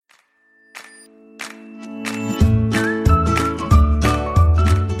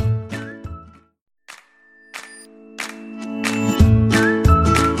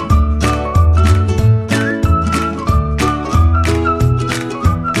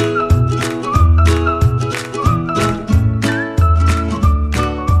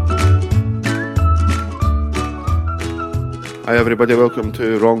everybody, welcome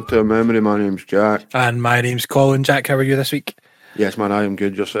to Wrong Term Memory. My name's Jack. And my name's Colin. Jack, how are you this week? Yes, man, I am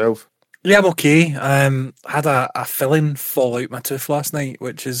good. Yourself? Yeah, I'm okay. Had a filling fall out my tooth last night,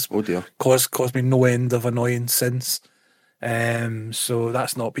 which has Oh dear. caused me no end of annoyance since. So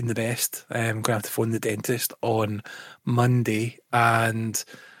that's not been the best. I'm gonna have to phone the dentist on Monday and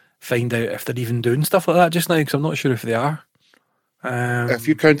find out if they're even doing stuff like that just now, because I'm not sure if they are. If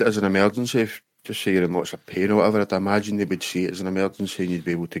you count it as an emergency, just say you're in lots of pain or whatever, I'd imagine they would see it as an emergency and you'd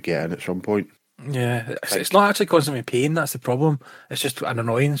be able to get in at some point. Yeah, it's not actually causing me pain. That's the problem. It's just an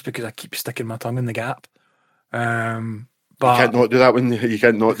annoyance because I keep sticking my tongue in the gap. But You can't not do that when No,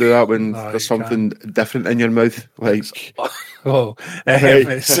 there's you something different in your mouth. Like, oh,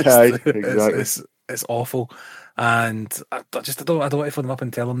 Aye, it's awful, and I don't want to phone them up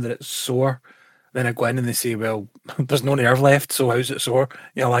and tell them that it's sore. Then I go in and they say, "Well, there's no nerve left, so how's it sore?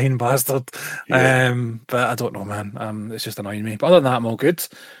 You lying bastard." Yeah. But I don't know, man. It's just annoying me. But other than that, I'm all good.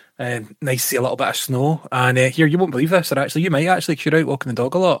 Nice to see a little bit of snow. And here, you won't believe this, or actually, you might actually, 'cause you're out walking the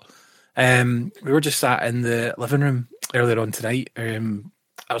dog a lot. We were just sat in the living room earlier on tonight.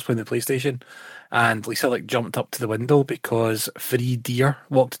 I was playing the PlayStation, and Lisa jumped up to the window because 3 deer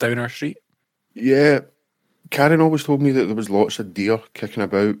walked down our street. yeah, Karen always told me that there was lots of deer kicking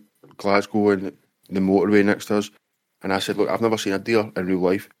about Glasgow and the motorway next to us. And I said, look, I've never seen a deer in real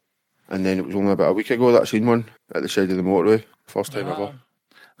life. And then it was only about a week ago that I seen one at the side of the motorway. First time ever.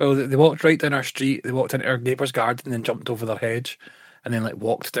 Well, they walked right down our street. They walked into our neighbour's garden and then jumped over their hedge, and then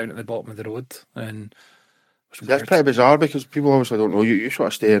walked down at the bottom of the road. And it was That's weird. pretty bizarre because people obviously don't know. You sort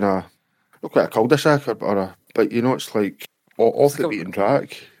of stay in not quite a cul-de-sac but it's like off the beaten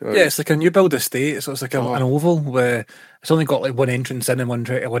track. Yeah, it's like a new build estate, so it's like an oval where it's only got one entrance in and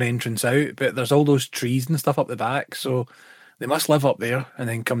one entrance out, but there's all those trees and stuff up the back, so they must live up there and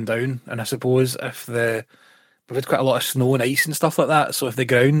then come down. And I suppose we've had quite a lot of snow and ice and stuff like that, so if the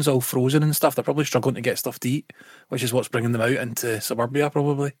ground's all frozen and stuff, they're probably struggling to get stuff to eat, which is what's bringing them out into suburbia,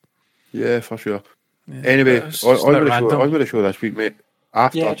 probably. Yeah, for sure. Yeah, Anyway, it's on just a bit with random. the show this week, mate.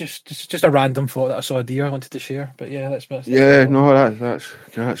 After, Yeah, just a random thought that I saw a deer I wanted to share, but yeah, that's yeah, no,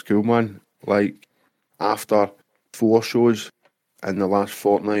 that's cool, man. Like, after 4 shows in the last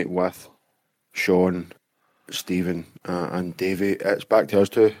fortnight with Sean, Stephen, and Davey, it's back to us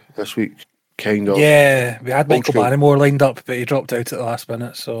two this week. Kind of. Yeah, we had Michael school. Barrymore lined up, but he dropped out at the last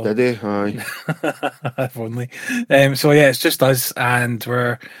minute. So Did he? Aye. if only. So yeah, it's just us, and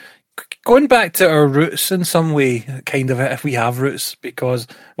we're going back to our roots in some way, kind of, if we have roots, because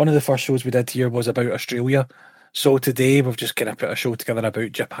one of the first shows we did here was about Australia. So today we've just kind of put a show together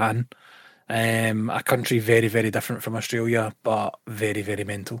about Japan, a country very, very different from Australia, but very, very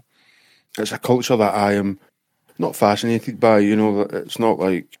mental. It's a culture that I am not fascinated by. It's not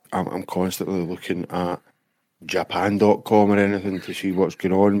like I'm constantly looking at Japan.com or anything to see what's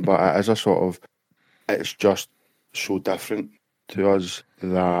going on, but it is it's just so different to us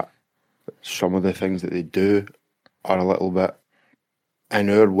that some of the things that they do are a little bit, in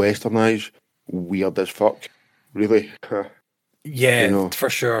our western eyes, weird as fuck, really. Yeah, for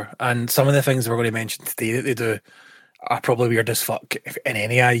sure. And some of the things we're going to mention today that they do are probably weird as fuck in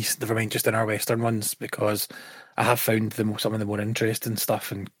any eyes, never mind just in our Western ones, because I have found some of the more interesting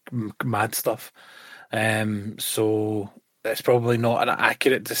stuff and mad stuff. So it's probably not an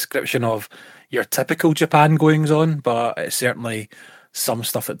accurate description of your typical Japan goings on, but it's certainly some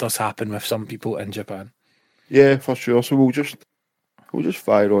stuff that does happen with some people in Japan. Yeah, for sure. So we'll just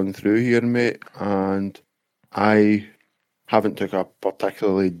fire on through here, mate. And I haven't took a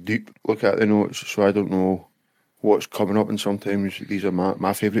particularly deep look at the notes, so I don't know what's coming up. And sometimes these are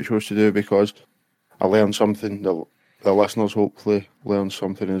my favourite shows to do because I learn something. The listeners hopefully learn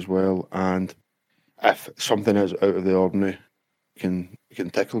something as well. And if something is out of the ordinary, can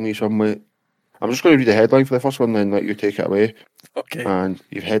tickle me some way. I'm just going to read the headline for the first one, then let you take it away. Okay. And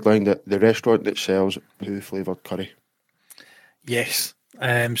you've headlined it: the restaurant that sells poo flavoured curry. Yes.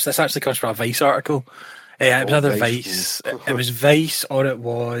 So this actually comes from a Vice article. It was either Vice. It was Vice, or it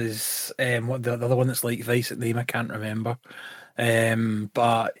was what the other one that's like Vice. The name I can't remember.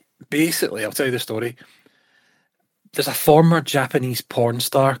 But basically, I'll tell you the story. There's a former Japanese porn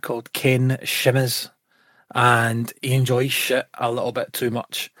star called Ken Shimizu, and he enjoys shit a little bit too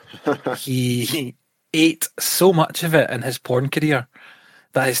much. He ate so much of it in his porn career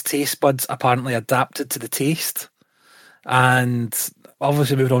that his taste buds apparently adapted to the taste. And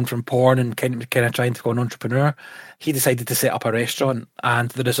obviously moved on from porn and kind of trying to go an entrepreneur, he decided to set up a restaurant, and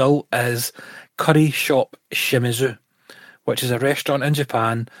the result is Curry Shop Shimizu, which is a restaurant in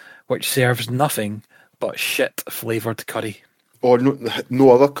Japan which serves nothing but shit flavoured curry. or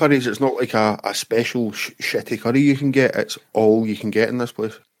no other curries. It's not like a special shitty curry you can get. It's all you can get in this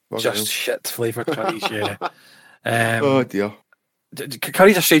place. Just shit flavoured curries, yeah. Oh dear.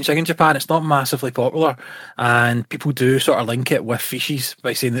 Curry's a strange thing in Japan. It's not massively popular, and people do sort of link it with fishies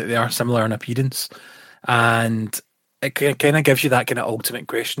by saying that they are similar in appearance. And it kind of gives you that kind of ultimate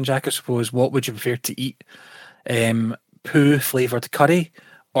question, Jack, I suppose. What would you prefer to eat? Poo flavoured curry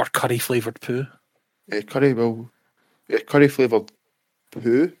or curry flavoured poo? Curry flavoured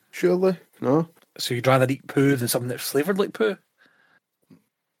poo, surely? No? So you'd rather eat poo than something that's flavoured like poo?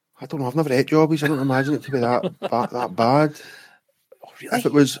 I don't know. I've never ate jobbies. I don't imagine it to be that bad. Oh, really? If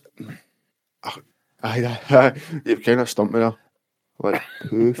it was... You've kind of stumped me there. Like,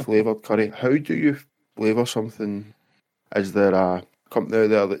 poo flavoured curry. How do you flavour something? Is there a company out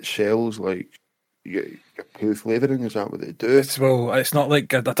there that sells, like, your poo flavouring? Is that what they do? Well, it's not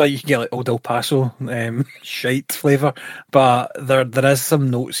like... I thought you could get, like, Old El Paso shite flavour, but there is some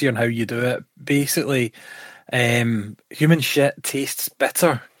notes here on how you do it. Basically, human shit tastes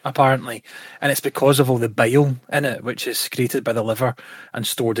bitter, apparently, and it's because of all the bile in it, which is secreted by the liver and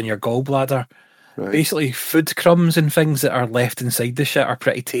stored in your gallbladder. Right. Basically, food crumbs and things that are left inside the shit are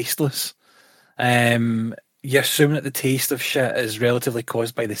pretty tasteless. You assume that the taste of shit is relatively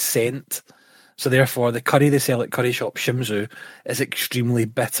caused by the scent, so therefore the curry they sell at curry shop Shimzu is extremely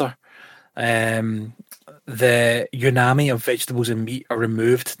bitter. The unami of vegetables and meat are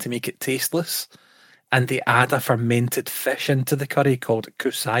removed to make it tasteless, and they add a fermented fish into the curry called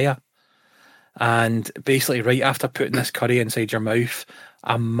kusaya. And basically, right after putting this curry inside your mouth,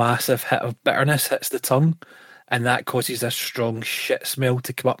 a massive hit of bitterness hits the tongue, and that causes this strong shit smell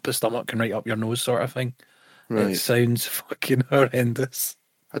to come up the stomach and right up your nose, sort of thing. Right. It sounds fucking horrendous.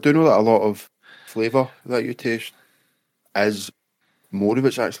 I do know that a lot of flavour that you taste is more of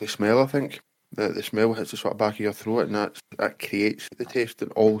it's actually smell, I think. The smell hits the sort of back of your throat, and that creates the taste,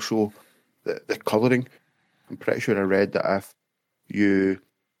 and also the colouring. I'm pretty sure I read that if you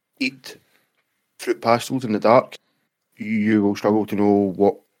eat fruit pastels in the dark, you will struggle to know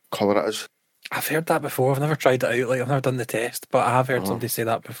what colour it is. I've heard that before. I've never tried it out. Like, I've never done the test, but I have heard somebody say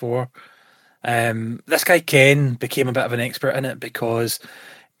that before. This guy Ken became a bit of an expert in it because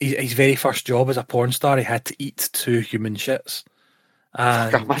his very first job as a porn star, he had to eat 2 human shits.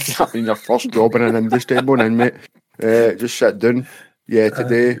 That means your first job in an industry, mate. Just sit down. Yeah,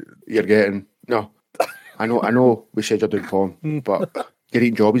 today you're getting... No, I know we said you're doing porn, but you're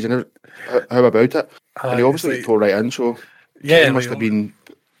eating jobbies, and how about it? And he obviously tore right in, so yeah, he must have been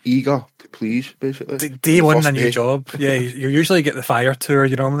eager to please, basically. Day one in a new job, yeah, you usually get the fire tour,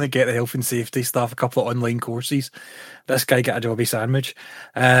 you normally get the health and safety stuff, a couple of online courses. This guy got a jobby sandwich.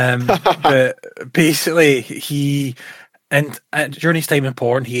 But basically, during his time in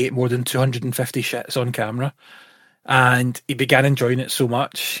porn, he ate more than 250 shits on camera. And he began enjoying it so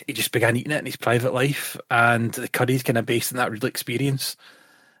much, he just began eating it in his private life, and the curry's kind of based on that real experience.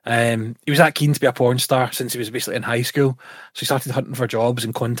 He was that keen to be a porn star since he was basically in high school, so he started hunting for jobs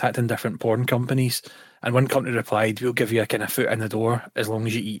and contacting different porn companies, and one company replied, "We'll give you a kind of foot in the door as long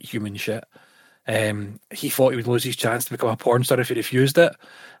as you eat human shit." He thought he would lose his chance to become a porn star if he refused it,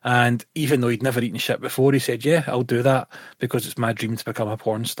 and even though he'd never eaten shit before, he said, "Yeah, I'll do that because it's my dream to become a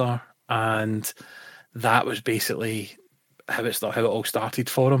porn star." And that was basically how it all started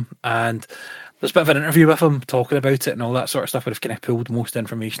for him. And there's a bit of an interview with him talking about it and all that sort of stuff, where I've kind of pulled most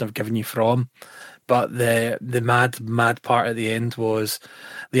information I've given you from. But the mad part at the end was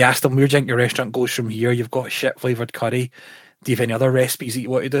they asked him, "Where do you think your restaurant goes from here? You've got shit flavoured curry. Do you have any other recipes that you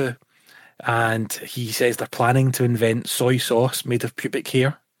want to do?" And he says they're planning to invent soy sauce made of pubic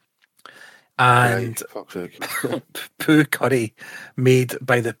hair. And poo curry made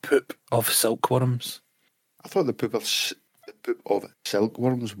by the poop of silkworms. I thought the poop of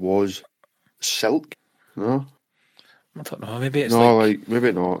silkworms was silk. No, I don't know. Maybe it's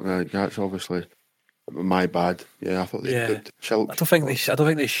maybe not. That's obviously my bad. Yeah, I thought they pooped silk. I don't think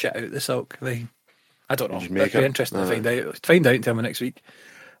they shit out the silk. I don't know. It'd be interesting to find out. Find out and tell me next week.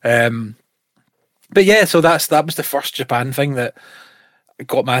 But yeah, so that was the first Japan thing that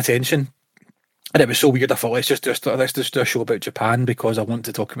got my attention. And it was so weird, I thought, let's just do a show about Japan because I want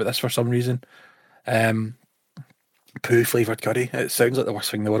to talk about this for some reason. Poo flavoured curry. It sounds like the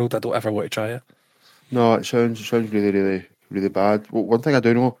worst thing in the world. I don't ever want to try it. No, it sounds really, really, really bad. Well, one thing I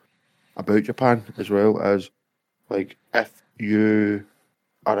do know about Japan as well is, like, if you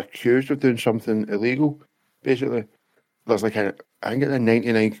are accused of doing something illegal, basically, there's like I think it's a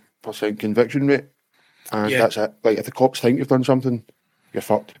 99% conviction rate. And that's it. Like, if the cops think you've done something, you're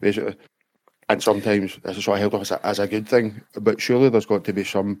fucked, basically. And sometimes this is sort of held up as a good thing, but surely there's got to be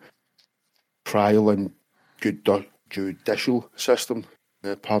some trial and good judicial system.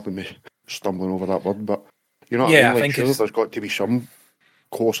 Pardon me stumbling over that word, but you know what Yeah, I mean? I Like, think surely there's got to be some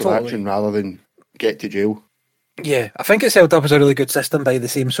course of totally. action rather than get to jail. Yeah, I think it's held up as a really good system by the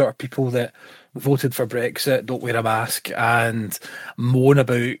same sort of people that voted for Brexit, don't wear a mask, and moan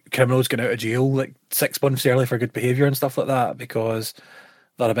about criminals getting out of jail like 6 months early for good behaviour and stuff like that because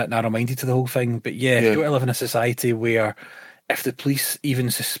they're a bit narrow-minded to the whole thing. But yeah, if you want to live in a society where if the police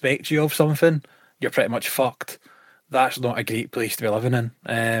even suspect you of something, you're pretty much fucked. That's not a great place to be living in,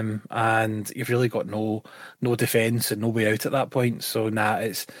 and you've really got no defence and no way out at that point. So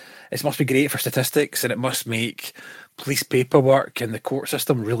it must be great for statistics, and it must make police paperwork and the court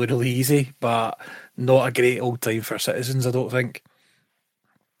system really really easy, but not a great old time for citizens, I don't think.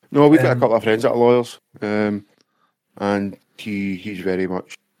 No, we've got a couple of friends that are lawyers, and he's very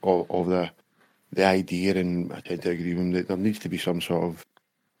much of the idea, and I tend to agree with him that there needs to be some sort of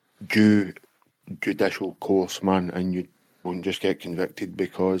judicial course, man, and you won't just get convicted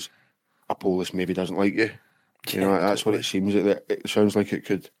because a police maybe doesn't like you. You know, that's what it seems. It sounds like it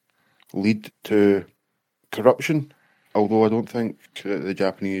could lead to corruption, although I don't think the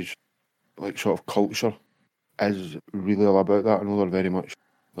Japanese sort of culture is really all about that. I know they're very much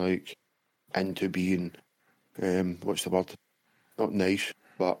into being what's the word? Not nice,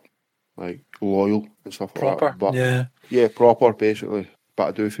 but loyal and stuff proper, like that. but yeah, proper basically. But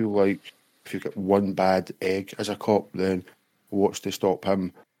I do feel like if you get one bad egg as a cop, then what's to stop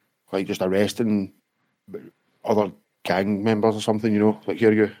him just arresting other gang members or something? You know,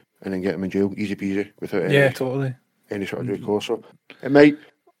 here you go, and then get him in jail, easy peasy, without any sort of due course. So it might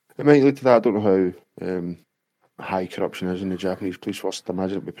lead to that. I don't know how high corruption is in the Japanese police force. I'd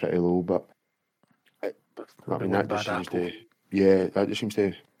imagine it'd be pretty low, but that just seems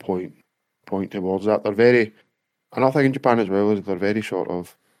to point towards that. They're very. Another thing in Japan as well is they're very sort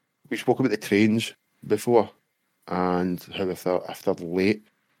of. We spoke about the trains before, and how if they're late,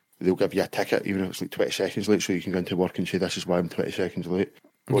 they'll give you a ticket, even if it's 20 seconds late, so you can go into work and say, "This is why I'm 20 seconds late.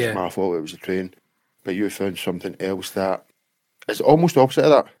 It wasn't my fault, it was the train." But you found something else that is almost the opposite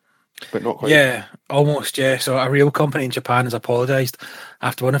of that, but not quite. Yeah, almost, yeah. So a rail company in Japan has apologised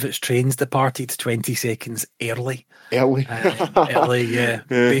after one of its trains departed 20 seconds early. Early, yeah.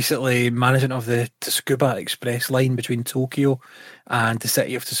 Basically, management of the Tsukuba Express line between Tokyo and the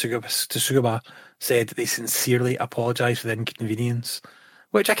city of Tsukuba said that they sincerely apologise for the inconvenience,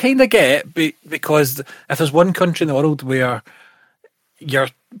 which I kind of get, because if there's one country in the world where your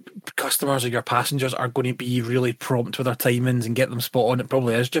customers or your passengers are going to be really prompt with their timings and get them spot on, it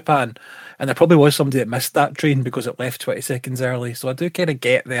probably is Japan. And there probably was somebody that missed that train because it left 20 seconds early. So I do kind of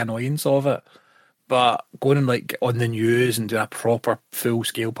get the annoyance of it. But going and on the news and doing a proper full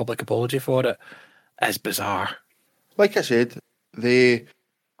scale public apology for it is bizarre. Like I said, they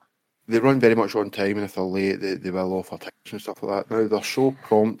run very much on time, and if they're late, they will offer tickets and stuff like that. Now they're so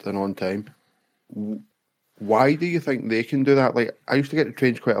prompt and on time. Why do you think they can do that? I used to get the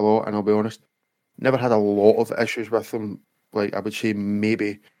trains quite a lot, and I'll be honest, never had a lot of issues with them. I would say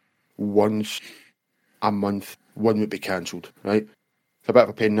maybe once a month, one would be cancelled, right? It's a bit of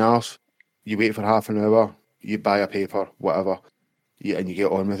a pain in the arse. You wait for half an hour, you buy a paper, whatever, and you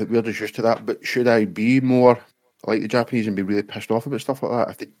get on with it. We're just used to that. But should I be more like the Japanese and be really pissed off about stuff like that?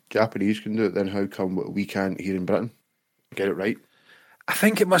 If the Japanese can do it, then how come we can't here in Britain? Get it right? I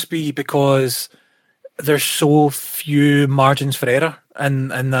think it must be because there's so few margins for error in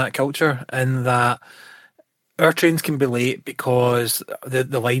that culture, and that our trains can be late because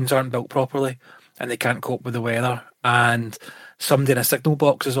the lines aren't built properly and they can't cope with the weather, and somebody in a signal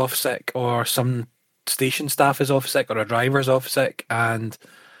box is off sick, or some station staff is off sick, or a driver's off sick, and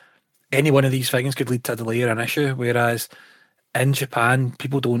any one of these things could lead to a delay or an issue. Whereas in Japan,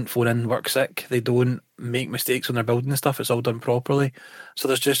 people don't phone in work sick. They don't make mistakes when they're building stuff. It's all done properly. So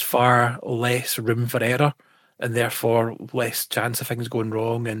there's just far less room for error, and therefore less chance of things going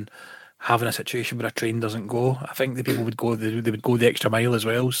wrong and having a situation where a train doesn't go. I think the people would go the extra mile as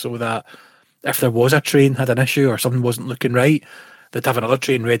well, so that if there was a train had an issue or something wasn't looking right, they'd have another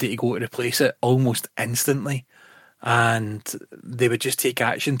train ready to go to replace it almost instantly. And they would just take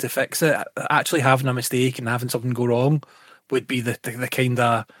action to fix it. Actually having a mistake and having something go wrong would be the kind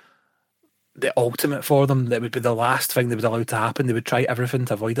of the ultimate for them. That would be the last thing they would allow to happen. They would try everything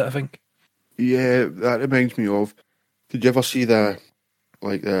to avoid it, I think. Yeah, that reminds me of, did you ever see there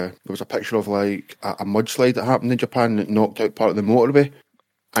was a picture of a mudslide that happened in Japan that knocked out part of the motorway,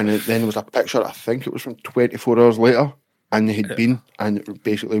 and then there was a picture, I think it was from 24 hours later, and they had been and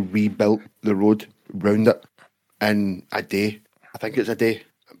basically rebuilt the road round it in a day. I think it's a day.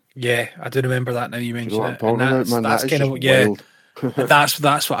 Yeah, I do remember that now you mention it. That's kind of wild. That's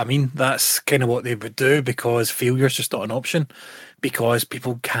what I mean. That's kind of what they would do, because failure is just not an option. Because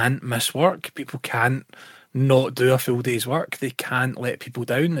people can't miss work. People can't not do a full day's work. They can't let people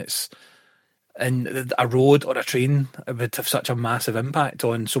down. And a road or a train would have such a massive impact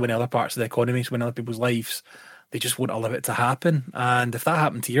on so many other parts of the economy, so many other people's lives. They just won't allow it to happen. And if that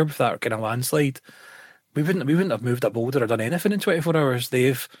happened here with that kind of landslide, we wouldn't have moved a boulder or done anything in 24 hours.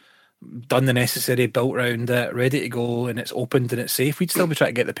 They've done the necessary, built around it, ready to go, and it's opened and it's safe. We'd still be trying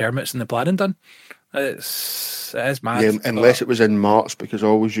to get the permits and the planning done. It is mad. Yeah, unless it was in March, because I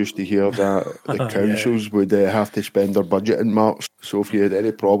always used to hear that the councils would have to spend their budget in March. So if you had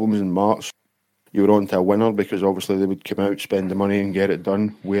any problems in March, you were on to a winner, because obviously they would come out, spend the money and get it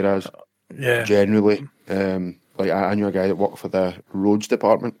done. Whereas generally, like I knew a guy that worked for the roads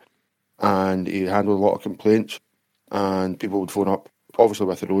department, and he handled a lot of complaints, and people would phone up, obviously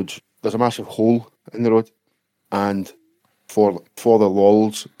with the roads. There's a massive hole in the road, and for the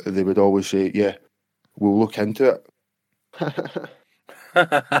lols, they would always say, yeah, we'll look into it.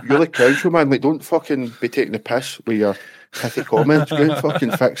 You're the council, man. Like, don't fucking be taking the piss with your pithy comments. Go and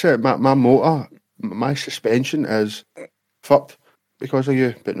fucking fix it. My motor, my suspension is fucked because of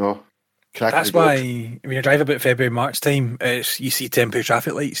you. But no, that's why when you drive about February, March time, you see temporary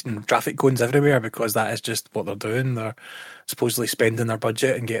traffic lights and traffic cones everywhere, because that is just what they're doing. They're supposedly spending their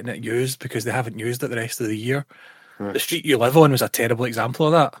budget and getting it used because they haven't used it the rest of the year. Right. The street you live on was a terrible example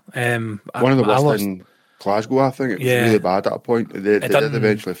of that. One of the worst in Glasgow, I think. It was really bad at a point. They did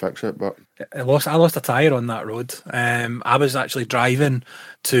eventually fix it, but I lost a tyre on that road. I was actually driving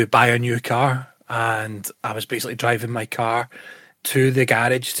to buy a new car, and I was basically driving my car to the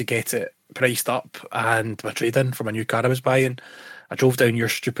garage to get it priced up and my trade-in for my new car I was buying. I drove down your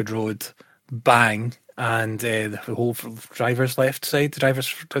stupid road, bang, and the whole driver's left side, the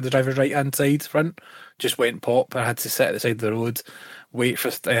driver's right-hand side front, just went pop. I had to sit at the side of the road, wait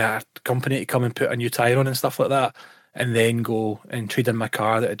for a company to come and put a new tyre on and stuff like that, and then go and trade in my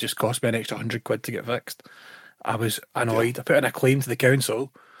car that had just cost me an extra £100 to get fixed. I was annoyed. I put in a claim to the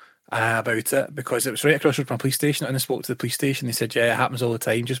council about it, because it was right across from a police station, and I spoke to the police station. They said, yeah, it happens all the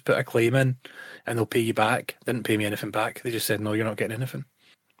time, just put a claim in and they'll pay you back. Didn't pay me anything back. They just said, no, you're not getting anything.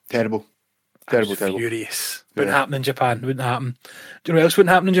 Terrible. Furious. Wouldn't happen in Japan. Wouldn't happen. Do you know what else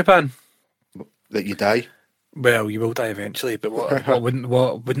wouldn't happen in Japan? That you die. Well, you will die eventually, but what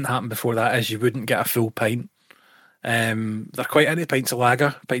wouldn't happen before that is you wouldn't get a full pint. They're quite into pints of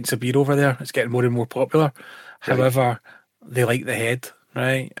lager, pints of beer over there. It's getting more and more popular. Right. However, they like the head,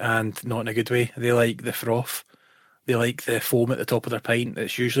 right? And not in a good way. They like the froth. They like the foam at the top of their pint.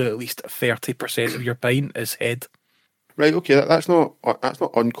 It's usually at least 30% of your pint is head. Right, okay, that's not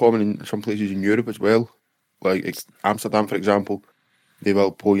uncommon in some places in Europe as well. Like Amsterdam, for example, they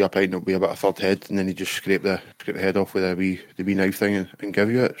will pour you a pint, it'll be about a third head, and then you just scrape the head off with the wee knife thing and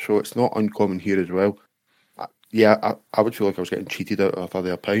give you it. So it's not uncommon here as well. I would feel like I was getting cheated out of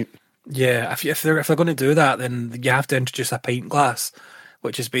a pint. Yeah, if they're going to do that, then you have to introduce a pint glass,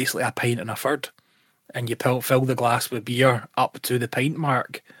 which is basically a pint and a third, and you fill the glass with beer up to the pint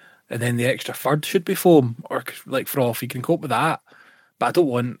mark, and then the extra third should be foam or like froth. You can cope with that, but I don't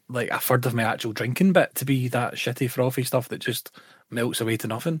want like a third of my actual drinking bit to be that shitty frothy stuff that just melts away to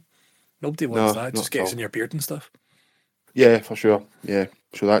nothing. Nobody wants that. It just gets in your beard and stuff. Yeah, for sure. Yeah,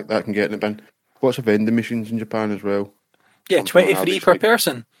 so that can get in the bin. Lots of vending machines in Japan as well. Yeah, 23 per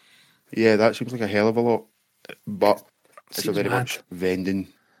person. Yeah, that seems like a hell of a lot, but it's a very much vending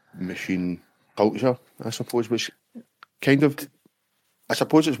machine culture, I suppose, which kind of, I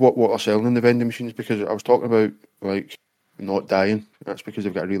suppose it's what are selling in the vending machines, because I was talking about like not dying. That's because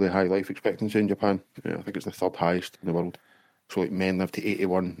they've got a really high life expectancy in Japan. Yeah, I think it's the third highest in the world. So like men live to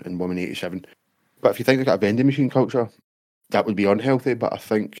 81 and women 87. But if you think they've got a vending machine culture, that would be unhealthy. But I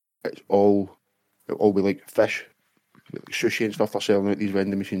think it'll all be like fish, like sushi and stuff they're selling at these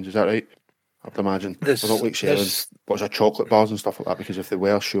vending machines. Is that right? I would imagine. They're not like selling chocolate bars and stuff like that, because if they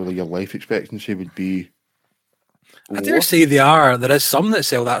were, surely your life expectancy would be lower. I dare say they are. There is some that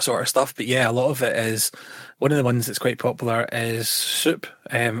sell that sort of stuff, but yeah, a lot of it is. One of the ones that's quite popular is soup,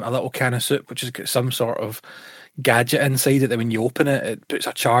 a little can of soup, which has got some sort of gadget inside it that when you open it, it puts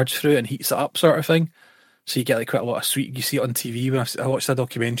a charge through it and heats it up, sort of thing. So you get like quite a lot of sweet. You see it on TV. When I watched a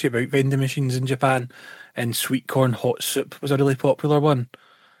documentary about vending machines in Japan, and sweet corn hot soup was a really popular one.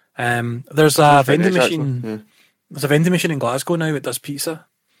 There's a vending machine. Yeah. There's a vending machine in Glasgow now that does pizza.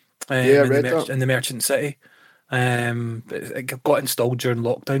 In the Merchant City. It got installed during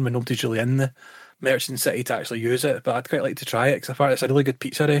lockdown when nobody's really in the Merchant City to actually use it. But I'd quite like to try it, because it's a really good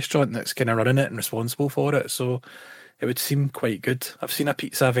pizza restaurant that's kind of running it and responsible for it. So it would seem quite good. I've seen a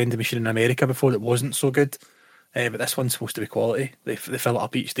pizza vending machine in America before that wasn't so good. but this one's supposed to be quality. They fill it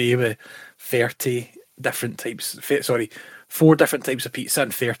up each day with 30 different types. 4 different types of pizza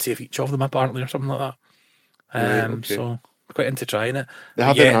and 30 of each of them apparently, or something like that. Okay. So quite into trying it. They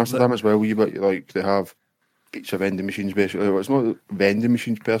have it in Amsterdam as well. Like they have pizza vending machines basically. Well, it's not vending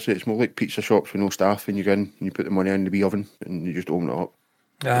machines per se. It's more like pizza shops with no staff, and you go in and you put the money in the wee oven and you just open it up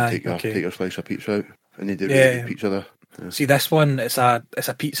and take your slice of pizza out, and they do really good pizza there. Yeah. See, this one, it's a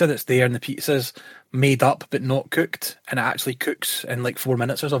pizza that's there, and the pizza's made up but not cooked, and it actually cooks in like 4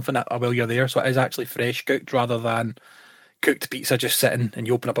 minutes or something while you're there. So it is actually fresh cooked rather than cooked pizza just sitting and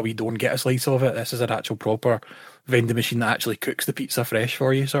you open up a wee door and get a slice of it. This is an actual proper vending machine that actually cooks the pizza fresh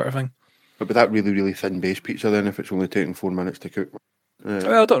for you, sort of thing. But with that really, really thin base pizza, then if it's only taking 4 minutes to cook,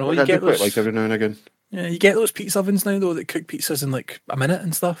 well, I don't know. You get those, like every now and again. Yeah, you get those pizza ovens now though that cook pizzas in like a minute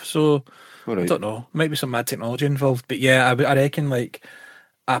and stuff. So right. I don't know. Might be some mad technology involved, but yeah, I reckon like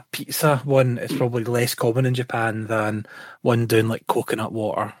a pizza one is probably less common in Japan than one doing like coconut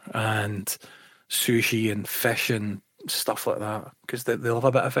water and sushi and fish and stuff like that, because they love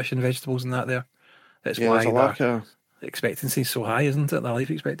a bit of fish and vegetables and that there. That's why the expectancy is so high, isn't it? The life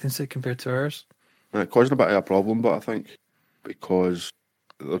expectancy compared to ours. And it caused a bit of a problem, but I think because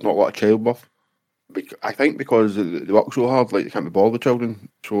there's not a lot of childbirth. I think because they work so hard, like they can't be bothered with children,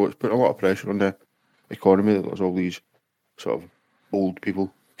 so it's putting a lot of pressure on the economy. There's all these sort of old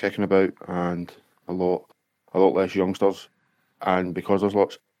people kicking about, and a lot less youngsters. And because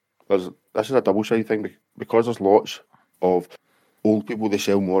this is a double-sided thing. Because there's lots of old people, they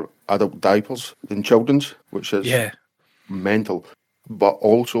sell more adult diapers than children's, which is mental. But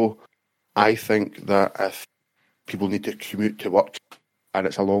also, I think that if people need to commute to work, and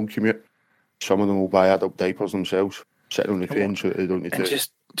it's a long commute, some of them will buy adult diapers themselves, sitting on the train, so that they don't need to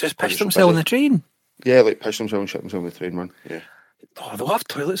just piss themselves on the train. Yeah, like piss themselves and shit themselves on the train, man. Yeah. Oh, they'll have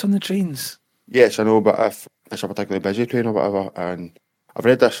toilets on the trains. Yes, I know, but if it's a particularly busy train or whatever, and I've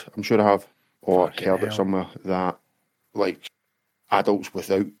read this, I'm sure I have, or heard it somewhere, that like adults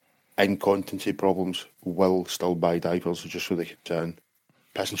without incontinency problems will still buy diapers just so they can sit and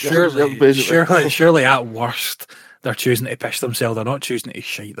piss themselves. Surely at worst, they're choosing to piss themselves. They're not choosing to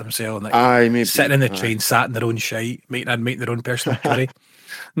shite themselves. Like, maybe. Sitting in the train, sat in their own shite, making their own personal curry.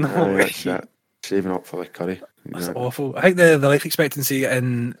 No way. That's it. Saving up for the curry. That's awful. I think the life expectancy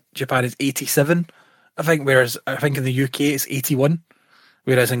in Japan is 87. I think, whereas I think in the UK it's 81.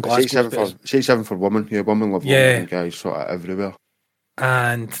 Whereas in Glasgow, 87 for women. Yeah, women live longer than guys, sort of everywhere.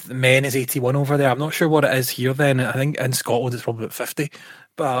 And the men is 81 over there. I'm not sure what it is here then. I think in Scotland it's probably about 50.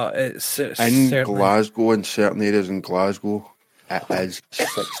 But it's in Glasgow, in certain areas in Glasgow, it is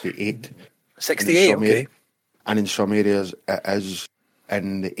 68. 68, okay. And in some areas it is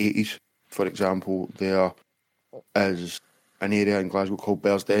in the 80s. For example, there is an area in Glasgow called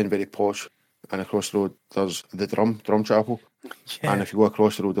Bearsden, very posh, and across the road there's the Drum Chapel. Yeah. And if you go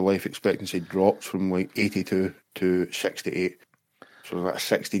across the road, the life expectancy drops from like 82 to 68. So there's like a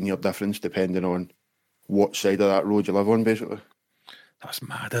 16-year difference depending on what side of that road you live on, basically. That's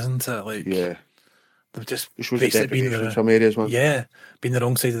mad, isn't it? Like, yeah. They've just basically been in some areas, man. Yeah, been the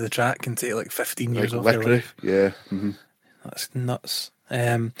wrong side of the track and take like 15 years off their life. Yeah. Mm-hmm. That's nuts.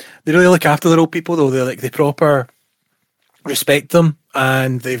 They really look after their old people though. They proper respect them,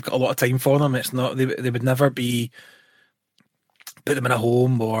 and they've got a lot of time for them. It's not they would never be put them in a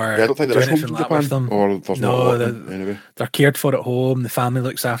home or I don't think do anything like that with them. Or anyway. They're cared for at home. The family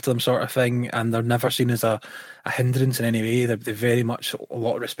looks after them, sort of thing, and they're never seen as a hindrance in any way. They're very much a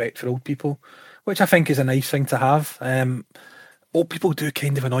lot of respect for old people, which I think is a nice thing to have. Old people do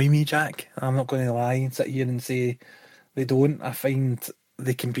kind of annoy me, Jack. I'm not going to lie and sit here and say they don't. I find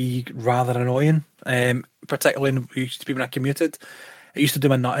they can be rather annoying, particularly when I commuted. I used to do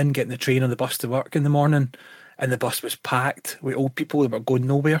my nutting, getting the train or the bus to work in the morning, and the bus was packed with old people that were going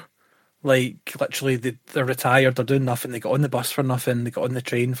nowhere. Like, literally, they're retired, they're doing nothing, they got on the bus for nothing, they got on the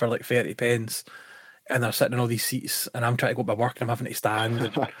train for like 30 pence, and they're sitting in all these seats, and I'm trying to go to my work, and I'm having to stand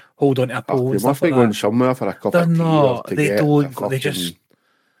and hold on to a pole and stuff like that. They must be going somewhere for a cup of tea. They're not, they don't,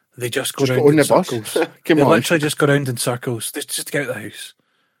 they just go around in circles. They literally just go around in circles, just to get out of the house.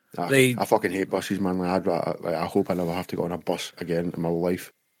 I fucking hate buses, man. I hope I never have to go on a bus again in my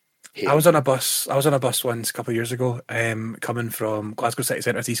life. I was on a bus once a couple of years ago, coming from Glasgow City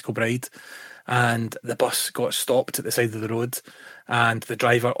Centre to East Kilbride, and the bus got stopped at the side of the road, and the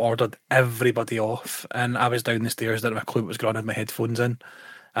driver ordered everybody off, and I was down the stairs, didn't have a clue what was going on, had my headphones in,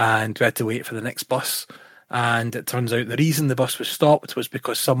 and we had to wait for the next bus. And it turns out the reason the bus was stopped was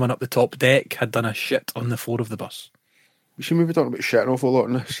because someone up the top deck had done a shit on the floor of the bus. We seem to be talking about shit an awful lot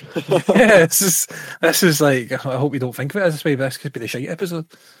in this. Yeah, this is like, I hope you don't think of it as this way, but this could be the shite episode.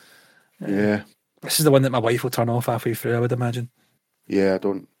 Yeah. This is the one that my wife will turn off halfway through, I would imagine. Yeah, I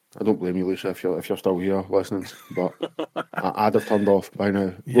don't blame you, Lisa, if you're still here listening. But I'd have turned off by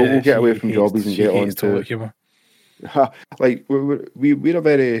now. Yeah, we'll get away from jobbies and get on to humour. Like we're a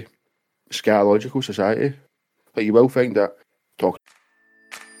very scatological society. Like you will find that talk.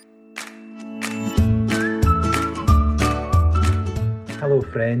 Hello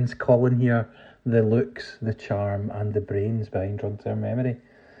friends, Colin here, the looks, the charm and the brains behind Wrong Term Memory.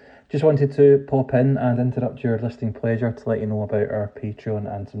 Just wanted to pop in and interrupt your listening pleasure to let you know about our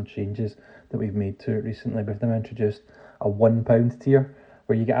Patreon and some changes that we've made to it recently. We've now introduced a £1 tier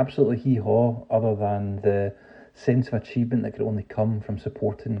where you get absolutely hee-haw other than the sense of achievement that could only come from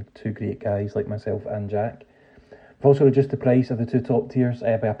supporting two great guys like myself and Jack. We've also reduced the price of the two top tiers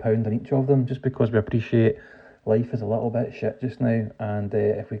by £1 on each of them, just because we appreciate life is a little bit shit just now, and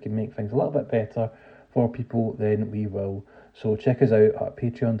if we can make things a little bit better for people, then we will. So check us out at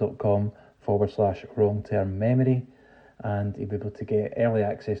patreon.com/wrong term memory, and you'll be able to get early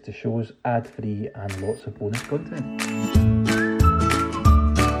access to shows, ad-free, and lots of bonus content.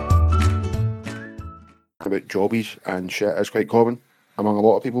 About jobbies and shit is quite common among a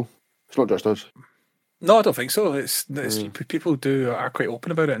lot of people. It's not just us. No, I don't think so. It's people are quite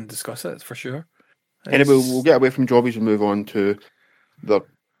open about it and discuss it for sure. Anyway, we'll get away from jobbies and move on to the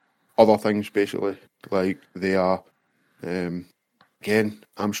other things, basically. Like they are, again,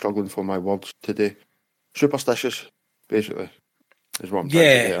 I'm struggling for my words today. Superstitious, basically, is what I'm trying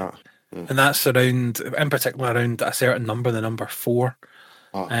to get at. Yeah. And that's around, in particular, around a certain number, the number 4.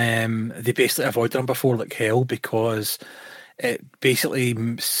 They basically avoid the number 4 like hell because it basically,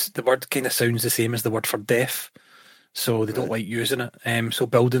 the word kind of sounds the same as the word for death. So they don't like using it. So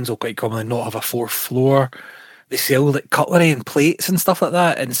buildings will quite commonly not have a 4th floor. They sell like cutlery and plates and stuff like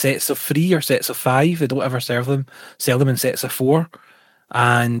that in sets of 3 or sets of 5. They don't ever sell them in sets of 4.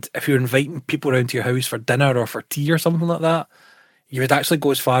 And if you're inviting people around to your house for dinner or for tea or something like that, you would actually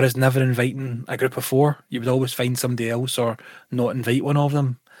go as far as never inviting a group of 4. You would always find somebody else or not invite one of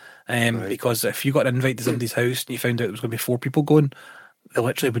them. Because if you got an invite to somebody's house and you found out there was going to be 4 people going, they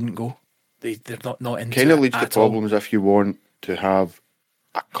literally wouldn't go. They're not into it. Kind of leads to problems if you want to have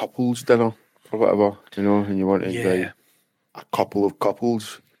a couples dinner or whatever, and you want to invite a couple of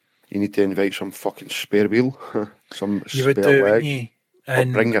couples. You need to invite some fucking spare wheel, some spare leg. Or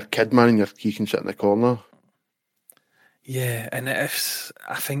bring your kid, man, and he can sit in the corner. Yeah, and I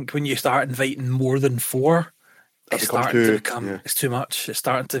think when you start inviting more than 4, it's starting to become it's too much. It's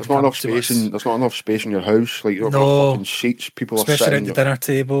starting to become too much. There's not enough space in your house. Like you've got fucking seats. People especially are sitting around the dinner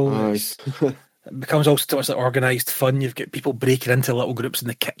table. It becomes also too much like organised fun. You've got people breaking into little groups in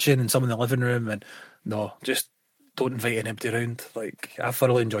the kitchen and some in the living room. And no, just don't invite anybody around. Like I've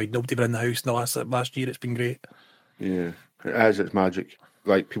thoroughly enjoyed nobody been in the house in the last year. It's been great. Yeah, it has its magic.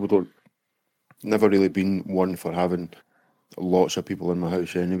 Like people never really been one for having lots of people in my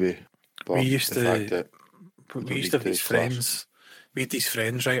house anyway. But we used to have these friends. We had these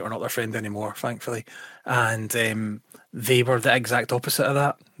friends, right? We're not their friend anymore, thankfully. And they were the exact opposite of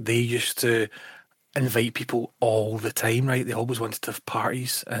that. They used to invite people all the time, right? They always wanted to have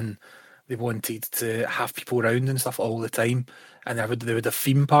parties and they wanted to have people around and stuff all the time. And they would have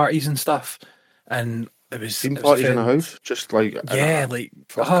theme parties and stuff. And it was theme parties in a house, just like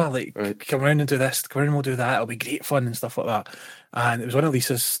come around and do this, come around and we'll do that. It'll be great fun and stuff like that. And it was one of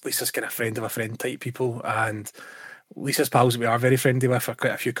Lisa's kind of friend of a friend type people, and Lisa's pals that we are very friendly with are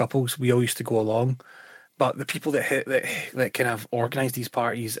quite a few couples. We all used to go along, but the people that kind of organised these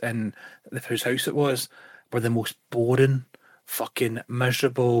parties in whose house it was were the most boring, fucking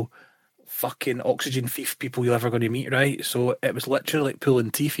miserable, fucking oxygen thief people you're ever going to meet, right? So it was literally like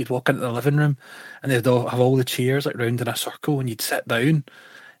pulling teeth. You'd walk into the living room and they'd all have all the chairs like round in a circle and you'd sit down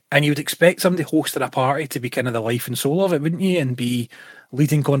and you would expect somebody hosting a party to be kind of the life and soul of it, wouldn't you? And be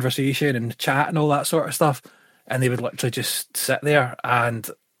leading conversation and chat and all that sort of stuff. And they would literally just sit there, and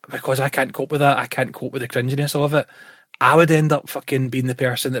because I can't cope with that, I can't cope with the cringiness of it, I would end up fucking being the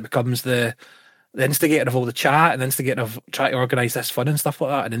person that becomes the instigator of all the chat and the instigator of trying to organise this fun and stuff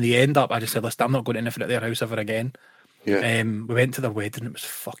like that. And in the end up, I just said, listen, I'm not going to anything at their house ever again. Yeah. We went to their wedding. It was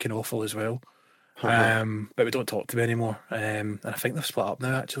fucking awful as well. But we don't talk to me anymore. And I think they've split up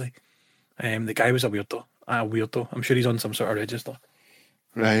now, actually. The guy was a weirdo. I'm sure he's on some sort of register.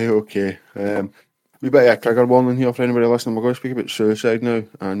 Right, okay. We bit of a trigger warning here for anybody listening. We're going to speak about suicide now,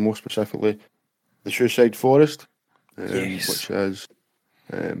 and more specifically, the Suicide Forest, which is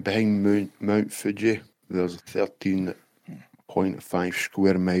behind Mount Fuji. There's 13.5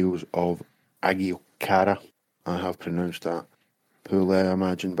 square miles of Agiokara. I have pronounced that poorly, I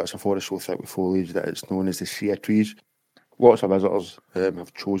imagine, but it's a forest so thick with foliage that it's known as the Sea of Trees. lots of visitors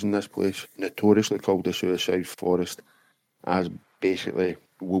have chosen this place, notoriously called the Suicide Forest, as basically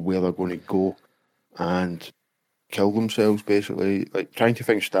where they're going to go and kill themselves, basically. Like, trying to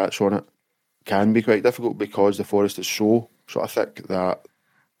find stats on it can be quite difficult because the forest is so sort of thick that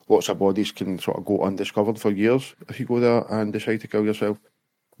lots of bodies can sort of go undiscovered for years if you go there and decide to kill yourself.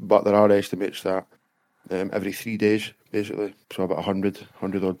 But there are estimates that every 3 days, basically, so about 100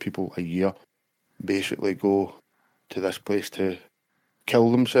 odd people a year basically go to this place to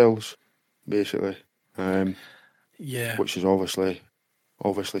kill themselves, basically. Which is obviously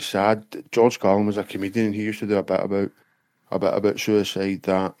sad. George Carlin was a comedian, and he used to do a bit about suicide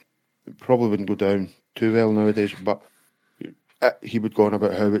that probably wouldn't go down too well nowadays, but he would go on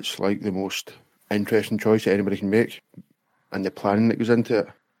about how it's like the most interesting choice that anybody can make, and the planning that goes into it.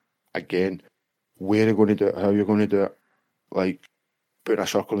 Again, where you're going to do it, how you're going to do it, like putting a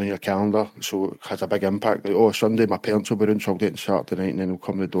circle in your calendar so it has a big impact. Like, oh, Sunday my parents will be around, so I'll do it on Saturday night, and then they'll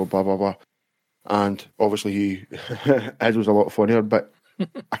come to the door, blah blah blah. And obviously his was a lot funnier, but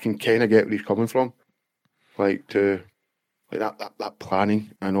I can kind of get where he's coming from, like that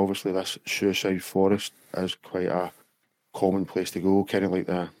planning. And obviously this Suicide Forest is quite a common place to go, kind of like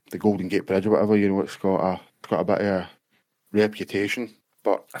the Golden Gate Bridge or whatever. You know, it's got a bit of a reputation.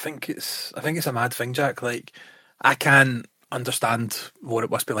 But I think it's a mad thing, Jack. Like, I can understand what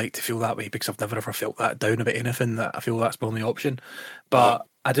it must be like to feel that way, because I've never ever felt that down about anything. That I feel that's my only option. But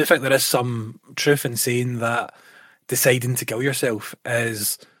I do think there is some truth in saying that deciding to kill yourself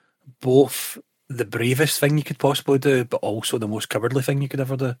is both the bravest thing you could possibly do, but also the most cowardly thing you could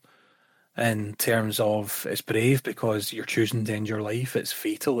ever do. In terms of, it's brave because you're choosing to end your life. It's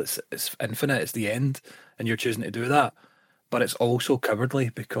fatal. It's infinite. It's the end, and you're choosing to do that. But it's also cowardly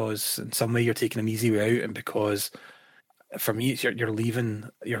because in some way you're taking an easy way out, and because for me it's you're leaving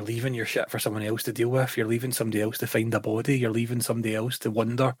your shit for someone else to deal with. You're leaving somebody else to find a body. You're leaving somebody else to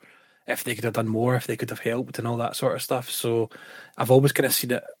wonder if they could have done more, if they could have helped, and all that sort of stuff. So I've always kind of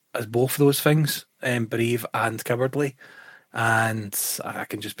seen it as both of those things, brave and cowardly. And I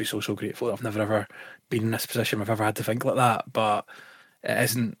can just be so grateful that I've never ever been in this position. I've ever had to think like that, but it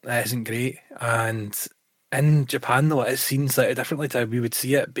isn't great. And in Japan, though, it is seen slightly differently to how we would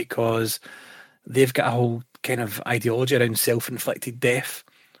see it, because they've got a whole kind of ideology around self-inflicted death,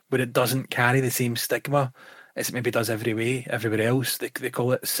 where it doesn't carry the same stigma as it maybe does everywhere else. They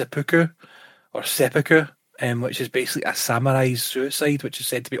call it seppuku, or seppuku, which is basically a samurai's suicide, which is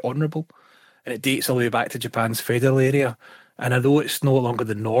said to be honourable, and it dates all the way back to Japan's feudal area. And although it's no longer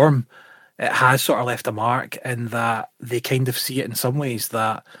the norm, it has sort of left a mark in that they kind of see it in some ways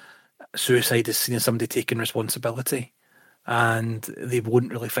that suicide is seen as somebody taking responsibility, and they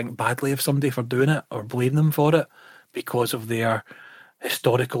won't really think badly of somebody for doing it or blame them for it because of their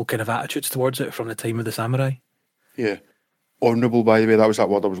historical kind of attitudes towards it from the time of the samurai. Yeah. Honourable, by the way, that was that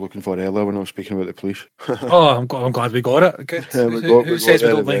word I was looking for earlier when I was speaking about the police. Oh, I'm glad we got it. Good. Who says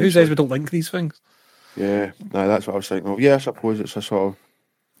we don't link these things? Yeah, no, that's what I was thinking of. Yeah, I suppose it's a sort of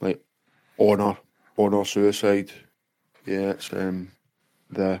like honour suicide. Yeah, it's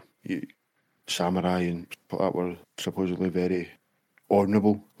the samurai and that were supposedly very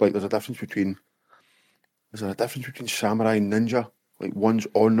honourable. Like there's a difference between samurai and ninja. Like one's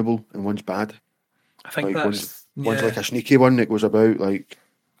honourable and one's bad. I think like one's like a sneaky one that goes about like,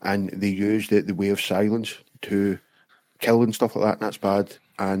 and they use the way of silence to kill and stuff like that, and that's bad.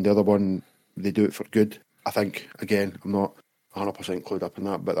 And the other one, they do it for good. I think, again, I'm not 100% clued up in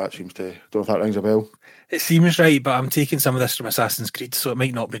that, but that seems to, don't know if that rings a bell. It seems right, but I'm taking some of this from Assassin's Creed, so it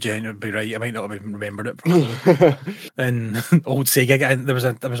might not be genuinely right. I might not have even remembered it properly. And old Sega,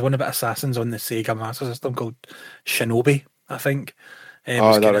 there was one about assassins on the Sega Master System called Shinobi, I think.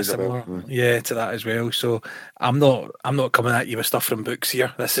 That is similar, to that as well. So I'm not coming at you with stuff from books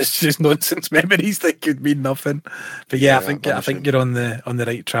here. This is just nonsense memories that could mean nothing. But I think you're on the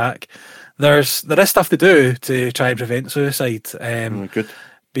right track. There is stuff to do to try and prevent suicide. Good.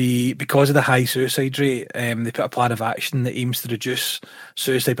 Because of the high suicide rate, they put a plan of action that aims to reduce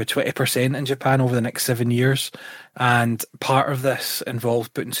suicide by 20% in Japan over the next 7 years. And part of this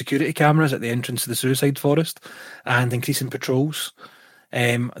involved putting security cameras at the entrance to the suicide forest and increasing patrols.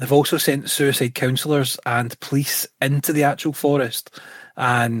 They've also sent suicide counsellors and police into the actual forest,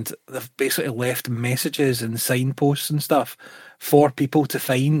 and they've basically left messages and signposts and stuff for people to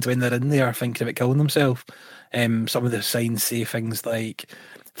find when they're in there thinking about killing themselves. Some of the signs say things like,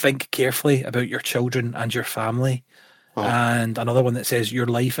 think carefully about your children and your family. Oh. And another one that says, your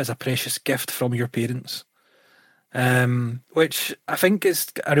life is a precious gift from your parents. Which I think is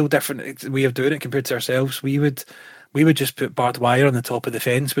a real different way of doing it compared to ourselves. We would we would just put barbed wire on the top of the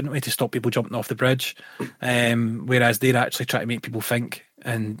fence, wouldn't we, to stop people jumping off the bridge? Whereas they're actually trying to make people think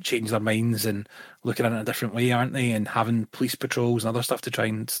and change their minds and looking at it in a different way, aren't they? And having police patrols and other stuff to try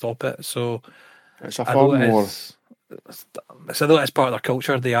and stop it. So it's a far more. So though it's part of their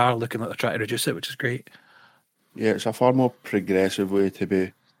culture, they are looking like they're trying to reduce it, which is great. Yeah, it's a far more progressive way to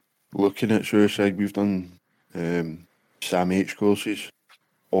be looking at suicide. We've done SAM H courses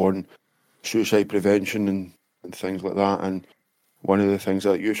on suicide prevention and things like that. And one of the things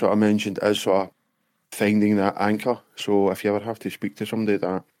that you sort of mentioned is sort of finding that anchor. So if you ever have to speak to somebody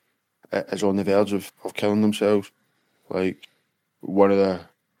that is on the verge of killing themselves, like one of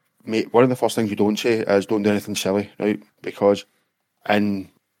the first things you don't say is don't do anything silly, right? Because in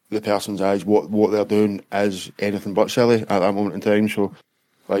the person's eyes, what they're doing is anything but silly at that moment in time. So,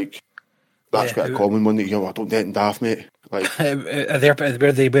 like, that's quite a common one that you go, don't do anything daft, mate. Like, where they're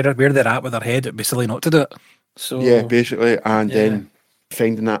at with their head, it'd be silly not to do it. So yeah, basically, and then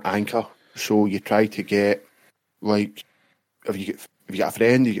finding that anchor. So you try to get, like, if you get a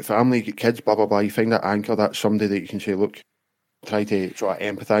friend, you get family, you get kids, blah blah blah. You find that anchor, that's somebody that you can say, look, try to sort of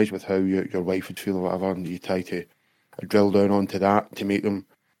empathise with how your wife would feel or whatever, and you try to drill down onto that to make them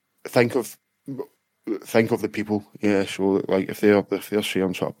think of the people. Yeah, so like if they're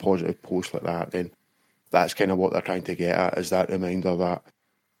sharing sort of positive posts like that, then that's kind of what they're trying to get at, is that reminder that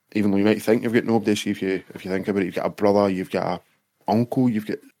even though you might think you've got nobody, see if you think about it, you've got a brother, you've got a uncle, you've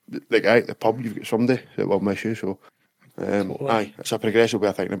got the guy at the pub, you've got somebody that will miss you. So aye, it's a progressive way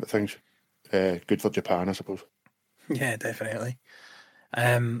of thinking about things. Good for Japan, I suppose. Yeah, definitely.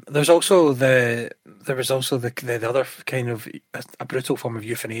 There was also the other kind of a brutal form of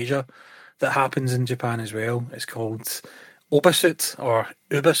euthanasia that happens in Japan as well. It's called obasut or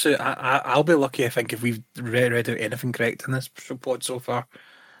ubasut. I'll be lucky, I think, if we've read out anything correct in this pod so far.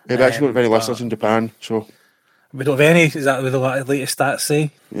 Yeah, we actually don't have any listeners in Japan, so we don't have any. Is that what the latest stats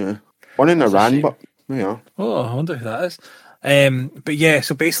say? Yeah, one in Iran, but yeah. Oh, I wonder who that is. But yeah,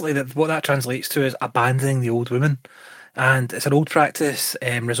 so basically, what that translates to is abandoning the old woman. And it's an old practice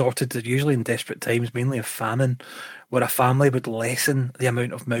resorted to usually in desperate times, mainly of famine, where a family would lessen the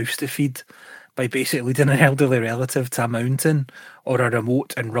amount of mouths to feed by basically leading an elderly relative to a mountain or a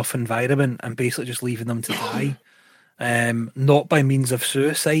remote and rough environment and basically just leaving them to die. Not by means of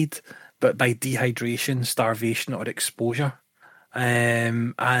suicide, but by dehydration, starvation, or exposure.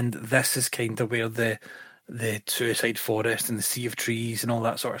 And this is kind of where the suicide forest and the sea of trees and all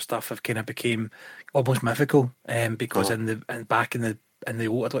that sort of stuff have kind of became almost mythical, because back in the I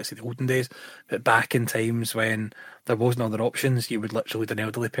don't want to say the olden days, but back in times when there was no other options, you would literally lead an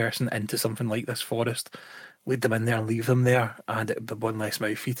elderly person into something like this forest, lead them in there and leave them there, and it would be one less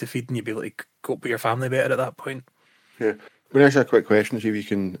mouth to feed, and you'd be able to cope with your family better at that point. Yeah, I'm going to ask you a quick question, see if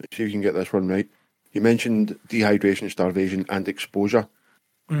you can get this one right. You mentioned dehydration, starvation, and exposure.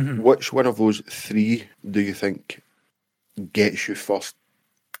 Mm-hmm. Which one of those three do you think gets you first?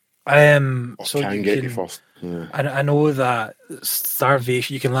 Get you first. Yeah. I know that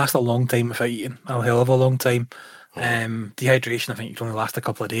starvation, you can last a long time without eating, a hell of a long time. Dehydration, I think you can only last a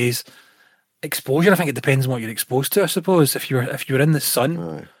couple of days. Exposure, I think it depends on what you're exposed to, I suppose. If you're in the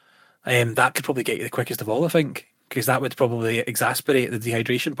sun, that could probably get you the quickest of all, I think, because that would probably exasperate the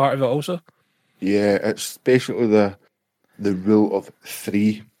dehydration part of it also. Yeah, it's basically the rule of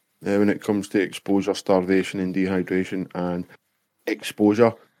three when it comes to exposure, starvation, and dehydration. And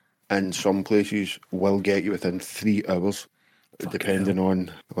exposure in some places will get you within 3 hours, depending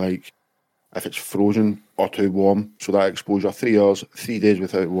on like if it's frozen or too warm. So that exposure, 3 hours, 3 days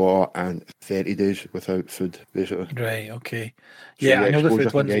without water, and 30 days without food, basically. Right. Okay. So yeah, I know the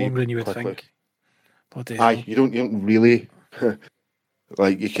food one's longer than you would think. Aye, you don't really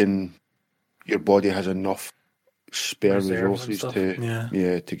like your body has enough spare resources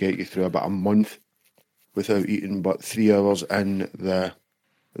to get you through about a month without eating, but 3 hours in the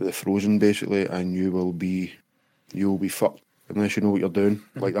frozen basically, and you will be fucked unless you know what you're doing.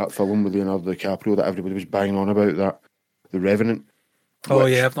 Mm-hmm. Like that film with Leonardo DiCaprio that everybody was banging on about, that The Revenant. Oh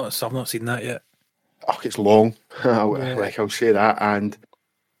yeah, I've not seen that yet. Oh, it's long. I'll say that, and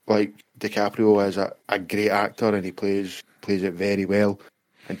like DiCaprio is a great actor and he plays it very well.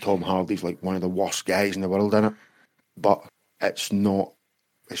 And Tom Hardy's like one of the worst guys in the world in it, but it's just not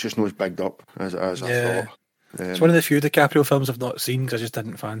as bigged up as I thought. It's one of the few DiCaprio films I've not seen because I just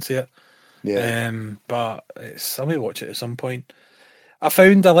didn't fancy it. Yeah. But I may watch it at some point. I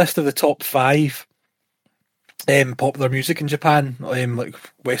found a list of the top 5 popular music in Japan, like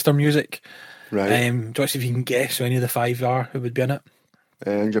Western music. Right. Do you want to see if you can guess who any of the 5 are who would be in it?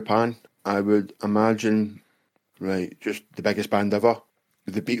 In Japan, I would imagine, just the biggest band ever,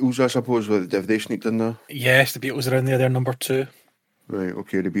 The Beatles, I suppose, have they sneaked in there? Yes, the Beatles are in there. They're number 2. Right,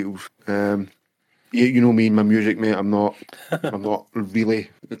 okay, the Beatles. You know me and my music, mate. I'm not really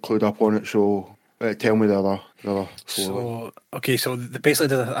clued up on it. So tell me the other four. So okay, so they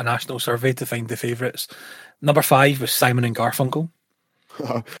basically did a national survey to find the favourites. Number 5 was Simon and Garfunkel.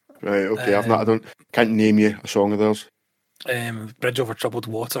 Right, okay. I can't name you a song of theirs. Bridge Over Troubled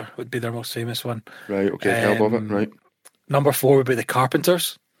Water would be their most famous one. Right, okay, heard of it. Right. Number 4 would be the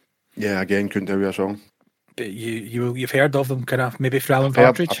Carpenters. Yeah, again, couldn't tell you a song. But you've heard of them, kind of maybe through Alan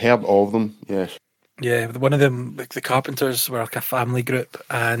Partridge. I've heard of them. Yes. Yeah, one of them, like the Carpenters, were like a family group,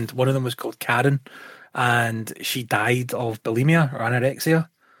 and one of them was called Karen, and she died of bulimia or anorexia.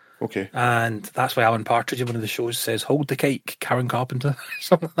 Okay. And that's why Alan Partridge in one of the shows says, "Hold the cake, Karen Carpenter,"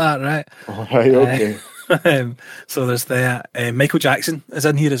 something like that, right? All right. Okay. So there's that. Michael Jackson is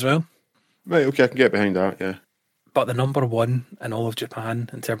in here as well. Right. Okay, I can get behind that. Yeah. But the number 1 in all of Japan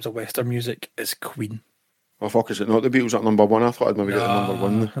in terms of Western music is Queen. Oh fuck! Is it not the Beatles at number 1? I thought I'd maybe get the number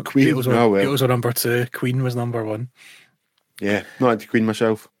 1. Queen. Beatles were number 2. Queen was number 1. Yeah, not into Queen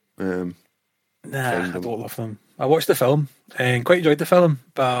myself. Nah, I don't love them. I watched the film and quite enjoyed the film,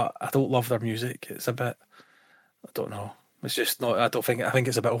 but I don't love their music. It's a bit, I don't know. It's just not. I think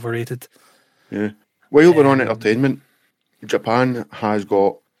it's a bit overrated. Yeah. While we're on entertainment, Japan has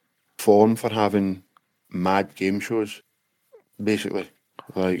got form for having mad game shows, basically.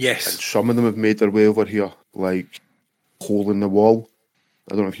 Like, yes. And some of them have made their way over here, like Hole in the Wall.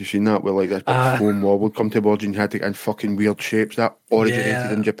 I don't know if you've seen that, where like this big foam wall would come to board and you had to get in fucking weird shapes. That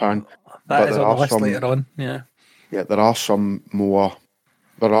originated in Japan. That is on the list later on, yeah. Yeah, there are some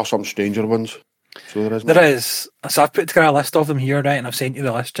stranger ones. So there is. There is. So I've put together a list of them here, right, and I've sent you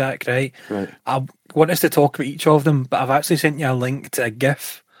the list, Jack, right? Right. I want us to talk about each of them, but I've actually sent you a link to a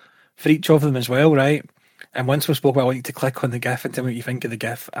GIF for each of them as well, right? And once we've spoken, I want you to click on the GIF and tell me what you think of the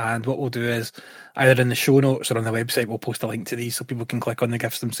GIF. And what we'll do is, either in the show notes or on the website, we'll post a link to these so people can click on the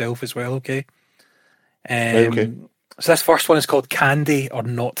GIFs themselves as well, okay? Right, okay. So this first one is called Candy or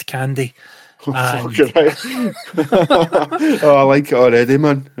Not Candy. Right. Oh, I like it already,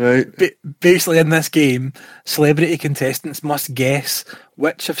 man. Right. Basically, in this game, celebrity contestants must guess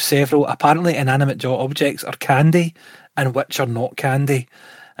which of several apparently inanimate objects are candy and which are not candy.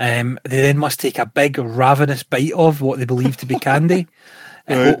 They then must take a big, ravenous bite of what they believe to be candy,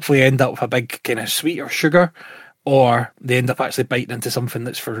 and hopefully end up with a big kind of sweet or sugar, or they end up actually biting into something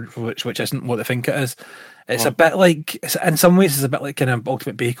that's for which isn't what they think it is. It's a bit like, in some ways, it's a bit like kind of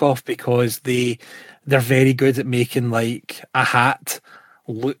Ultimate Bake Off, because they're very good at making like a hat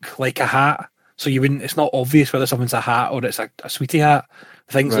look like a hat. So it's not obvious whether something's a hat or it's a sweetie hat.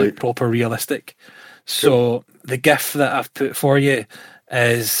 Things look proper realistic. So the GIF that I've put for you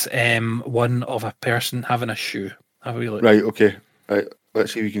is one of a person having a shoe. Have a wee look. Right, okay. Right,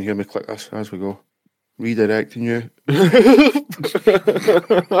 let's see if you can hear me click this as we go. Redirecting you.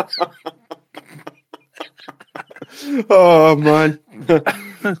 Oh man,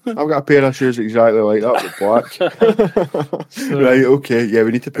 I've got a pair of shoes exactly like that, with black. Right, okay, yeah,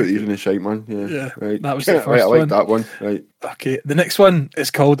 we need to put these in the shite, man. Yeah, right. That was the first right, I like one. that one. Right. Okay, the next one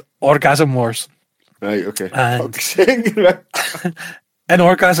is called Orgasm Wars. Right, okay. And in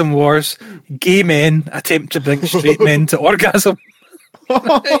Orgasm Wars, gay men attempt to bring straight men to orgasm.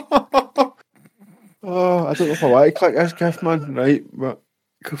 Oh, I don't know if I like to click this GIF, man. Right, but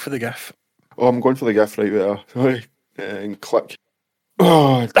go for the GIF. Oh, I'm going for the GIF right there. Sorry, and click.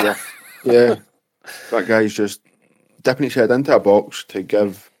 Oh, dear. Yeah, that guy's just dipping his head into a box to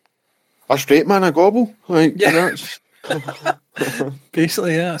give a straight man a gobble. Like, yeah,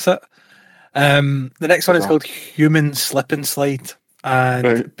 basically, yeah, that's it. The next one is called Human Slip and Slide,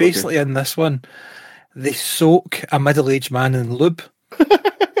 and basically in this one, they soak a middle-aged man in lube.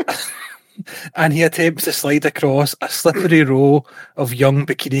 And he attempts to slide across a slippery row of young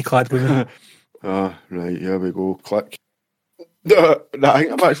bikini-clad women. Ah, right, here we go. Click. No, I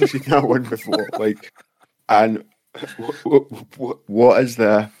think I've actually seen that one before. Like, and what is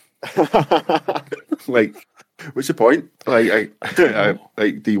the like? What's the point? Like,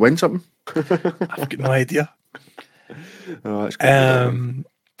 like, do you win something? I've got no idea. Oh, that's good.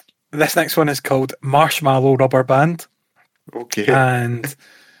 This next one is called Marshmallow Rubber Band. Okay. And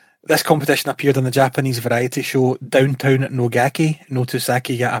this competition appeared on the Japanese variety show Downtown Nogaki no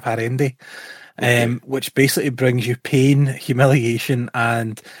Tusaki ga Aparende, which basically brings you pain, humiliation,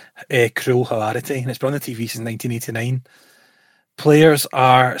 and cruel hilarity. And it's been on the TV since 1989. Players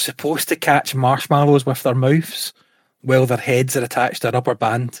are supposed to catch marshmallows with their mouths while their heads are attached to a rubber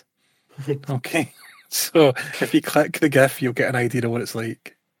band. Okay. So if you click the GIF, you'll get an idea of what it's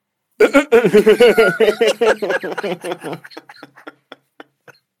like.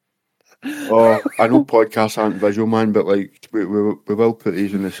 Oh, I know podcasts aren't visual, man, but like we will put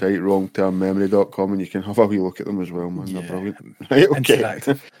these on the site, wrongtermmemory.com, and you can have a wee look at them as well, man. They're brilliant. Right, okay.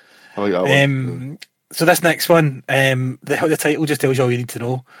 Interactive. I like that one. So this next one, the title just tells you all you need to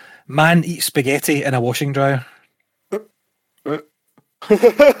know. Man eats spaghetti in a washing dryer.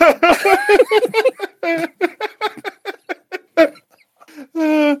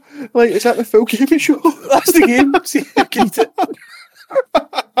 Like, is that the Phil Gaming show? That's the game. See, you can eat it.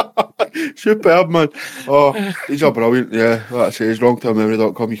 Superb, man. Oh, these are brilliant. Yeah, like I say, it's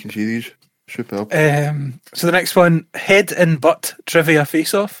wrongtermmemory.com. You can see these. Superb. So the next one, head and butt trivia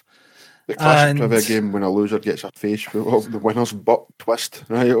face-off. The classic trivia game when a loser gets a face full of the winner's butt twist.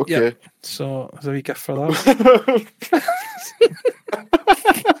 Right, okay. Yep. So there's a wee gift for that.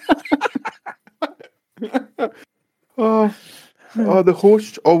 Oh, the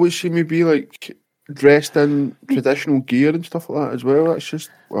hosts always seem to be like dressed in traditional gear and stuff like that as well. That's just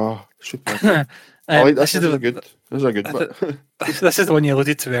super. I like this. This is a good bit. This is the one you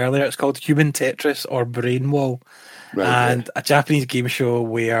alluded to earlier. It's called Human Tetris or Brain Wall, and a Japanese game show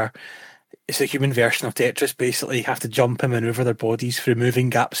where it's a human version of Tetris. Basically, you have to jump and maneuver their bodies through moving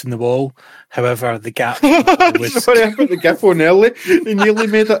gaps in the wall. However, the gap was... Sorry, I put the GIF on early. He nearly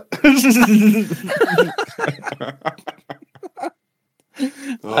made it.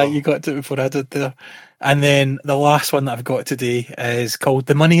 You got to it before I did there. And then the last one that I've got today is called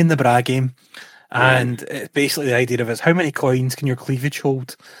the Money in the Bra game. And it's basically the idea of is how many coins can your cleavage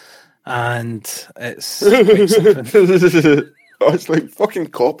hold? And it's quite something. Oh, it's like fucking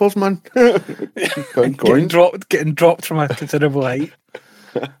coppers, man. getting dropped from a considerable height.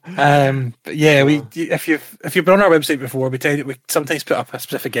 But yeah, if you've been on our website before, we sometimes put up a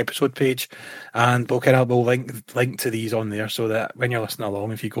specific episode page, and we'll link to these on there so that when you're listening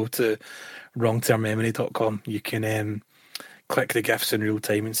along, if you go to wrongtermmemory.com, you can click the GIFs in real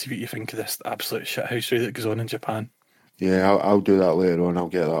time and see what you think of this absolute shithousery that goes on in Japan. Yeah, I'll do that later on. I'll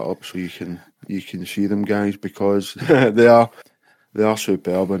get that up so you can see them, guys, because they are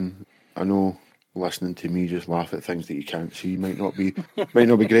superb, and I know listening to me just laugh at things that you can't see might not be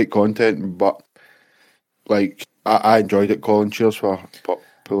great content, but like I enjoyed it, Colin. Cheers for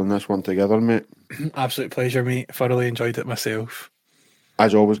pulling this one together, mate. Absolute pleasure, mate. Thoroughly enjoyed it myself.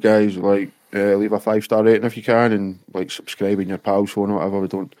 As always, guys, like leave a 5-star rating if you can, and like subscribe in your pal's phone or whatever. We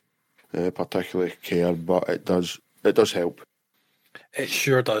don't particularly care, but it does help. It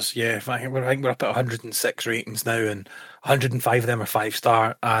sure does, yeah. I think we're up at 106 ratings now, and 105 of them are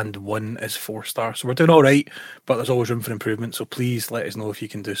 5-star, and 1 is 4-star. So we're doing all right, but there's always room for improvement. So please let us know if you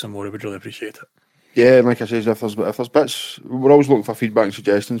can do some more. We'd really appreciate it. Yeah, and like I said, if there's bits, we're always looking for feedback and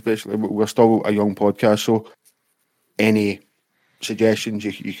suggestions. Basically, we're still a young podcast, so any suggestions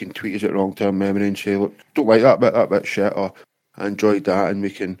you can tweet us at Wrong Term Memory and say, look, don't like that bit shit, or I enjoyed that, and we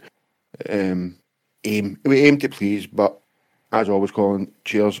can aim to please, but. As always, Colin,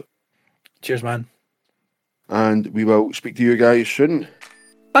 cheers. Cheers, man. And we will speak to you guys soon.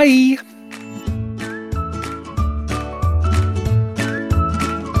 Bye.